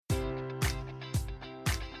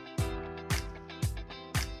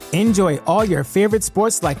Enjoy all your favorite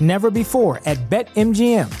sports like never before at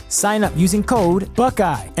BetMGM. Sign up using code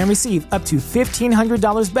Buckeye and receive up to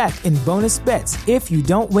 $1,500 back in bonus bets if you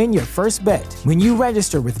don't win your first bet. When you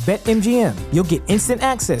register with BetMGM, you'll get instant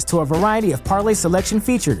access to a variety of parlay selection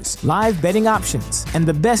features, live betting options, and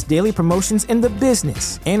the best daily promotions in the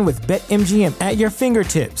business. And with BetMGM at your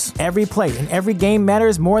fingertips, every play and every game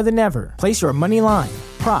matters more than ever. Place your money line,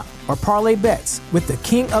 prop, or parlay bets with the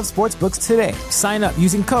king of sportsbooks today. Sign up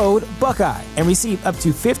using code Buckeye and receive up to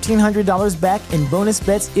 $1,500 back in bonus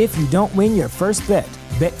bets if you don't win your first bet.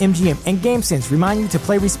 BetMGM and GameSense remind you to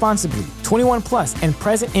play responsibly. 21 plus and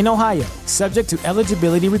present in Ohio, subject to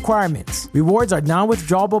eligibility requirements. Rewards are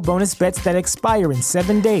non-withdrawable bonus bets that expire in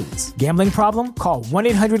 7 days. Gambling problem? Call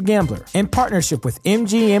 1-800-GAMBLER. In partnership with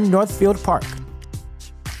MGM Northfield Park.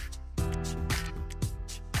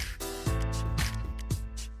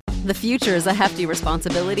 The future is a hefty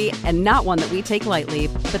responsibility and not one that we take lightly.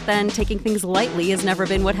 But then taking things lightly has never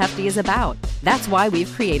been what Hefty is about. That's why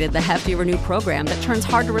we've created the Hefty Renew program that turns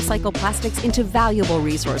hard-to-recycle plastics into valuable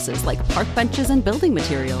resources like park benches and building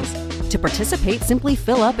materials. To participate, simply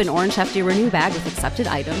fill up an orange Hefty Renew bag with accepted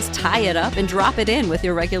items, tie it up, and drop it in with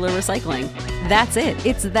your regular recycling. That's it.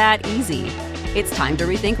 It's that easy. It's time to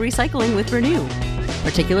rethink recycling with Renew.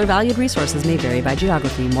 Particular valued resources may vary by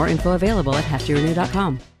geography. More info available at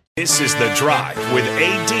heftyrenew.com. This is The Drive with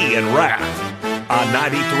AD and Raph on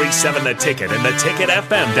 93.7 The Ticket and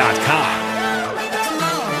theticketfm.com.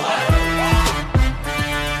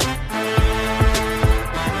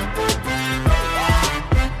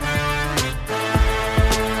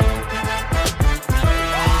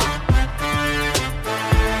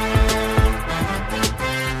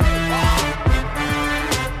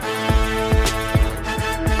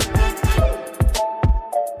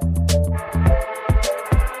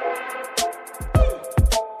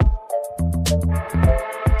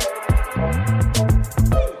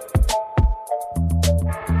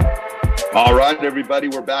 All right, everybody,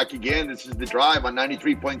 we're back again. This is The Drive on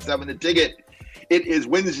 93.7 The Ticket. It is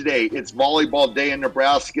Wednesday. It's volleyball day in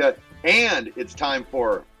Nebraska, and it's time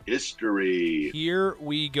for history. Here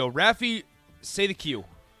we go. Rafi, say the cue.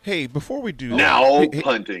 Hey, before we do now,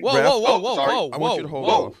 punting. Whoa, Raph, whoa, whoa, whoa, sorry. whoa, I want you to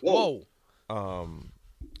hold whoa.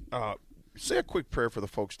 Say a quick prayer for the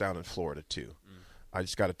folks down in Florida, too. I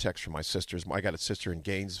just got a text from my sisters. I got a sister in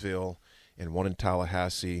Gainesville and one in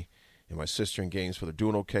Tallahassee. And my sister in Gainesville, they're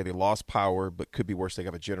doing okay. They lost power, but could be worse. They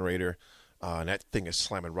have a generator, and that thing is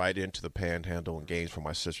slamming right into the panhandle and Gainesville.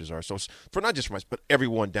 My sisters are. So for not just for but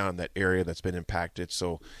everyone down in that area that's been impacted.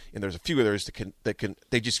 So, and there's a few others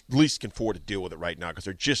they just least can afford to deal with it right now because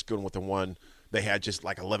they're just going with the one they had just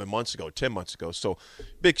like 11 months ago, 10 months ago. So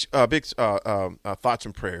big thoughts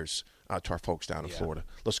and prayers to our folks down in Florida.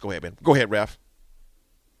 Let's go ahead, man. Go ahead, Raph.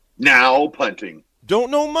 Now punting.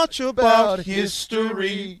 Don't know much about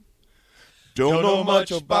history. Don't know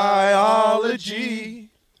much of biology.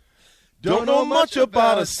 Don't know much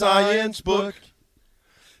about a science book.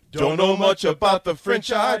 Don't know much about the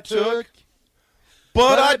French I took.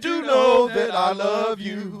 But I do know that I love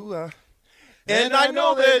you. And I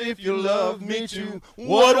know that if you love me too,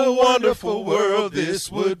 what a wonderful world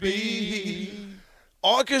this would be.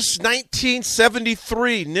 August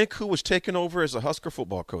 1973. Nick, who was taking over as a Husker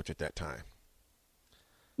football coach at that time?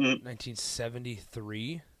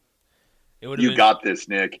 1973. You got this,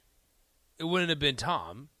 Nick. It wouldn't have been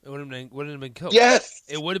Tom. It wouldn't have been Coach. Yes.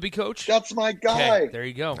 It would have been Coach. That's my guy. Okay, there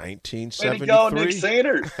you go. 1973. Way to go, Nick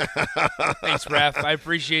Sanders. Thanks, Raph. I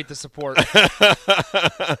appreciate the support.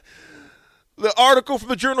 The article from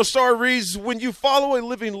the Journal Star reads, when you follow a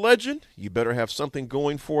living legend, you better have something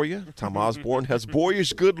going for you. Tom Osborne has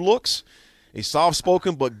boyish good looks, a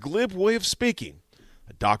soft-spoken but glib way of speaking,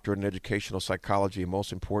 a doctorate in educational psychology, and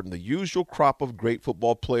most important, the usual crop of great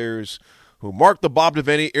football players who marked the Bob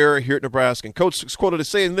Devaney era here at Nebraska. And Coach is quoted as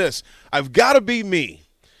saying this, I've got to be me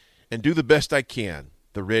and do the best I can.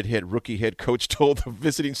 The redhead rookie head coach told the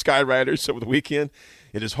visiting Skyriders over the weekend,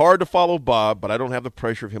 it is hard to follow Bob, but I don't have the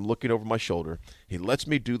pressure of him looking over my shoulder. He lets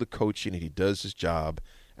me do the coaching, and he does his job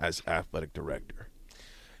as athletic director.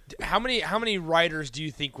 How many writers do you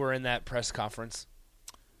think were in that press conference?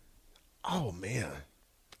 Oh, man.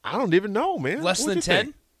 I don't even know, man. Less than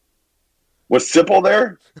 10? Was Sipple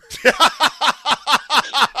there?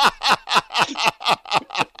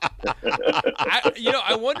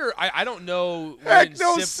 I wonder. I don't know. Heck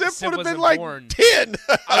no, Sip would have been like born. 10.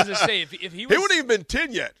 I was gonna say if he was, he wouldn't even been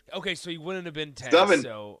 10 yet. Okay, so he wouldn't have been 10. 7.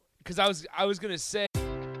 So because I was gonna say.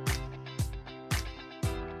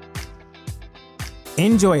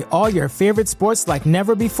 Enjoy all your favorite sports like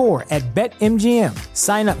never before at BetMGM.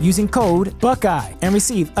 Sign up using code Buckeye and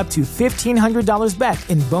receive up to $1,500 back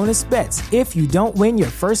in bonus bets if you don't win your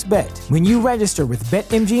first bet. When you register with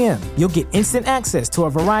BetMGM, you'll get instant access to a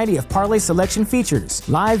variety of parlay selection features,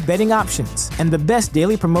 live betting options, and the best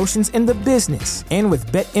daily promotions in the business. And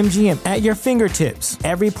with BetMGM at your fingertips,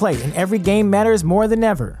 every play and every game matters more than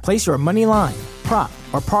ever. Place your money line, prop,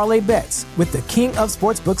 or parlay bets with the king of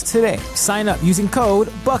sportsbooks today. Sign up using code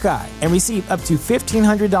Buckeye and receive up to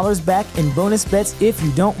 $1,500 back in bonus bets if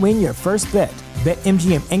you don't win your first bet.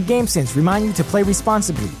 BetMGM and GameSense remind you to play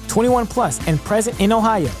responsibly. 21 plus and present in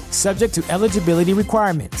Ohio, subject to eligibility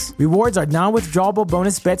requirements. Rewards are non-withdrawable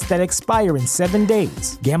bonus bets that expire in 7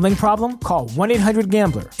 days. Gambling problem? Call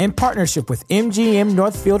 1-800-GAMBLER in partnership with MGM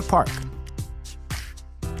Northfield Park.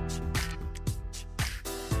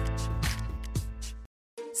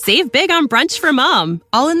 Save big on brunch for mom,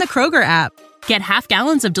 all in the Kroger app. Get half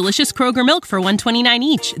gallons of delicious Kroger milk for $1.29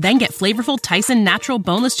 each. Then get flavorful Tyson natural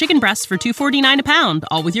boneless chicken breasts for $2.49 a pound,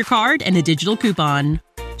 all with your card and a digital coupon.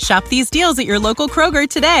 Shop these deals at your local Kroger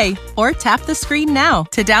today, or tap the screen now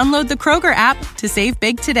to download the Kroger app to save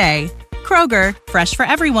big today. Kroger, fresh for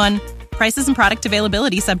everyone. Prices and product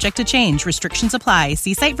availability subject to change. Restrictions apply.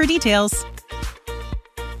 See site for details.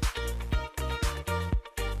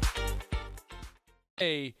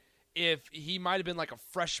 If he might have been like a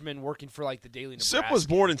freshman working for like the Daily Nebraska. Sip was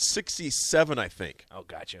born in 1967, I think. Oh,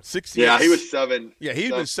 gotcha. 60. Yeah, he was 7. Yeah, he'd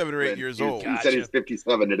been 7 or 8 years old. He said he's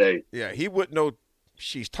 57 today. Yeah, he wouldn't know.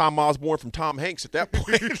 She's Tom Osborne from Tom Hanks at that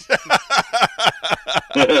point.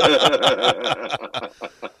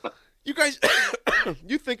 You guys,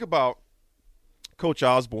 you think about Coach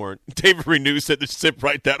Osborne. David Renew said to Sip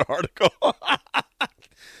write that article.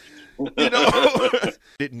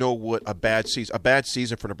 Didn't know what a bad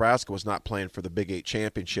season for Nebraska was not playing for the Big 8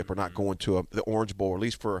 championship or not going to the Orange Bowl, or at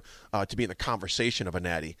least for to be in the conversation of a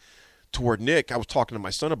natty. Toward Nick, I was talking to my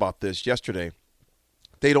son about this yesterday.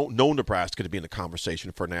 They don't know Nebraska to be in the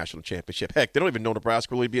conversation for a national championship. Heck, they don't even know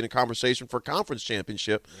Nebraska really be in the conversation for a conference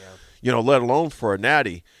championship, let alone for a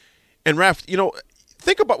natty. And Raph,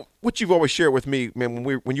 think about what you've always shared with me, man,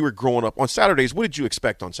 when you were growing up. On Saturdays, what did you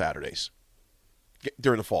expect on Saturdays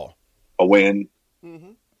during the fall? A win.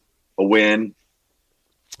 Mm-hmm. A win.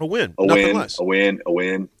 A win. A Nothing win. less. A win. A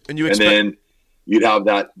win. And then you'd have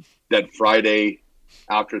that Friday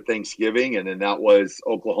after Thanksgiving, and then that was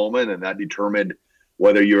Oklahoma, and that determined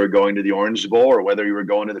whether you were going to the Orange Bowl or whether you were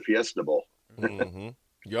going to the Fiesta Bowl. Mm-hmm.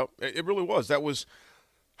 Yep, it really was. That was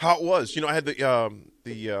how it was. I had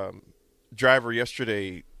the driver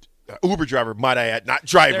yesterday. Uber driver, might I add, not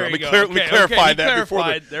driver. Let me clarify that before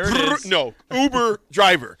the there it is. No, Uber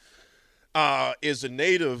driver is a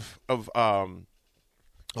native of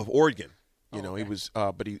Oregon. He was,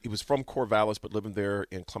 but he was from Corvallis, but living there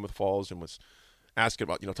in Klamath Falls, and was asking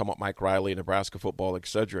about, talking about Mike Riley and Nebraska football, et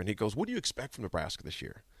cetera. And he goes, "What do you expect from Nebraska this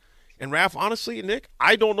year?" And Raph, honestly, Nick,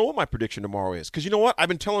 I don't know what my prediction tomorrow is, because you know what? I've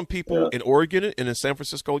been telling people in Oregon and in San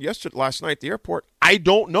Francisco last night at the airport, I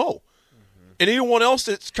don't know. And anyone else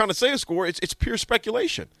that's kind of say a score, it's pure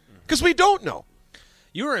speculation, because we don't know.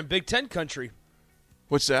 You were in Big Ten country.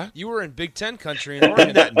 What's that? You were in Big Ten country in Oregon.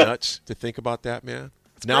 Isn't that nuts to think about that, man?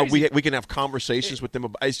 It's now crazy. we can have conversations with them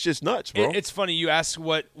about. It's just nuts, bro. It's funny you ask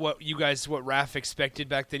what Raph expected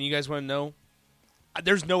back then. You guys want to know?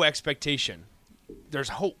 There's no expectation. There's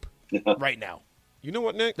hope right now. You know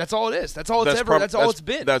what, Nick? That's all it is. That's all it's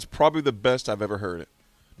been. That's probably the best I've ever heard it.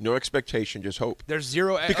 No expectation, just hope. There's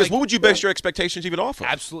zero. Because what would you base your expectations even off of?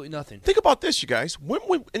 Absolutely nothing. Think about this, you guys.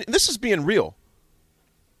 And this is being real.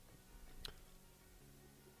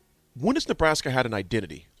 When has Nebraska had an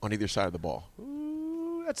identity on either side of the ball?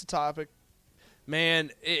 Ooh, that's a topic.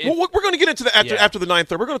 Man. Well, we're going to get into that after the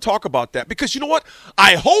 9th. We're going to talk about that. Because you know what?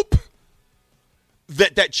 I hope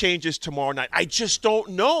that changes tomorrow night. I just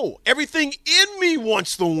don't know. Everything in me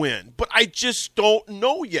wants the win, but I just don't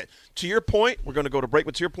know yet. To your point, we're going to go to break,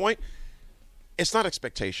 but to your point, it's not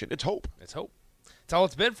expectation. It's hope. It's hope. It's all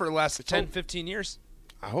it's been for the last 10, 15 years.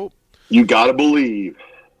 I hope. You got to believe.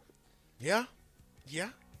 Yeah.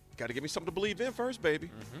 Got to give me something to believe in first, baby.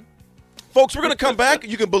 Mm-hmm. Folks, we're going to come back.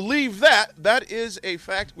 You can believe that. That is a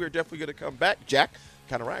fact. We're definitely going to come back. Jack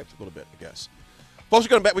kind of rhymes a little bit, I guess. Folks, we're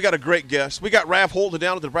going back. We got a great guest. We got Raph Holden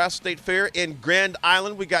down at the Nebraska State Fair in Grand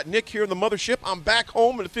Island. We got Nick here in the mothership. I'm back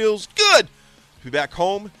home, and it feels good to be back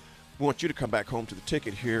home. We want you to come back home to the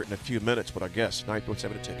Ticket here in a few minutes with our guest, 9.7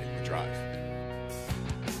 The Ticket, The Drive.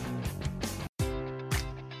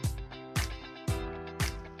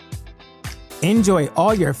 Enjoy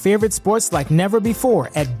all your favorite sports like never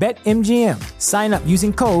before at BetMGM. Sign up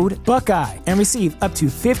using code Buckeye and receive up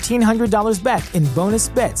to $1,500 back in bonus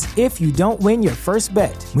bets if you don't win your first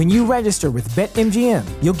bet. When you register with BetMGM,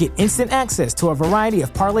 you'll get instant access to a variety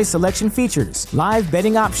of parlay selection features, live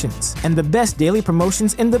betting options, and the best daily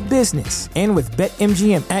promotions in the business. And with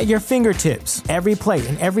BetMGM at your fingertips, every play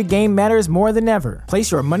and every game matters more than ever.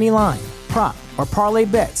 Place your money line, prop, or parlay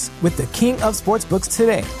bets with the king of sportsbooks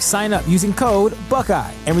today. Sign up using code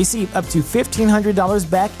Buckeye and receive up to $1,500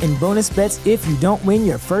 back in bonus bets if you don't win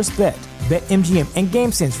your first bet. BetMGM and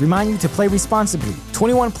GameSense remind you to play responsibly.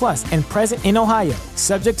 21 plus and present in Ohio,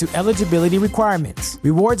 subject to eligibility requirements.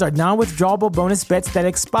 Rewards are non-withdrawable bonus bets that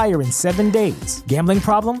expire in 7 days. Gambling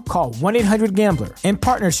problem? Call 1-800-GAMBLER. In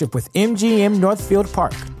partnership with MGM Northfield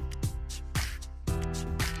Park.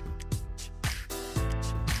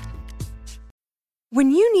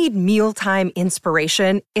 When you need mealtime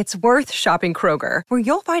inspiration, it's worth shopping Kroger, where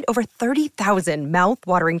you'll find over 30,000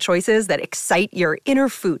 mouth-watering choices that excite your inner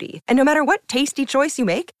foodie. And no matter what tasty choice you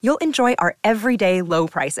make, you'll enjoy our everyday low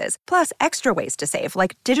prices, plus extra ways to save,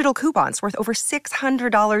 like digital coupons worth over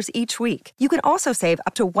 $600 each week. You can also save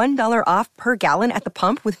up to $1 off per gallon at the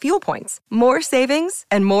pump with fuel points. More savings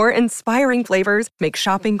and more inspiring flavors make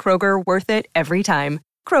shopping Kroger worth it every time.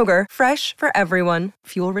 Kroger, fresh for everyone.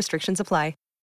 Fuel restrictions apply.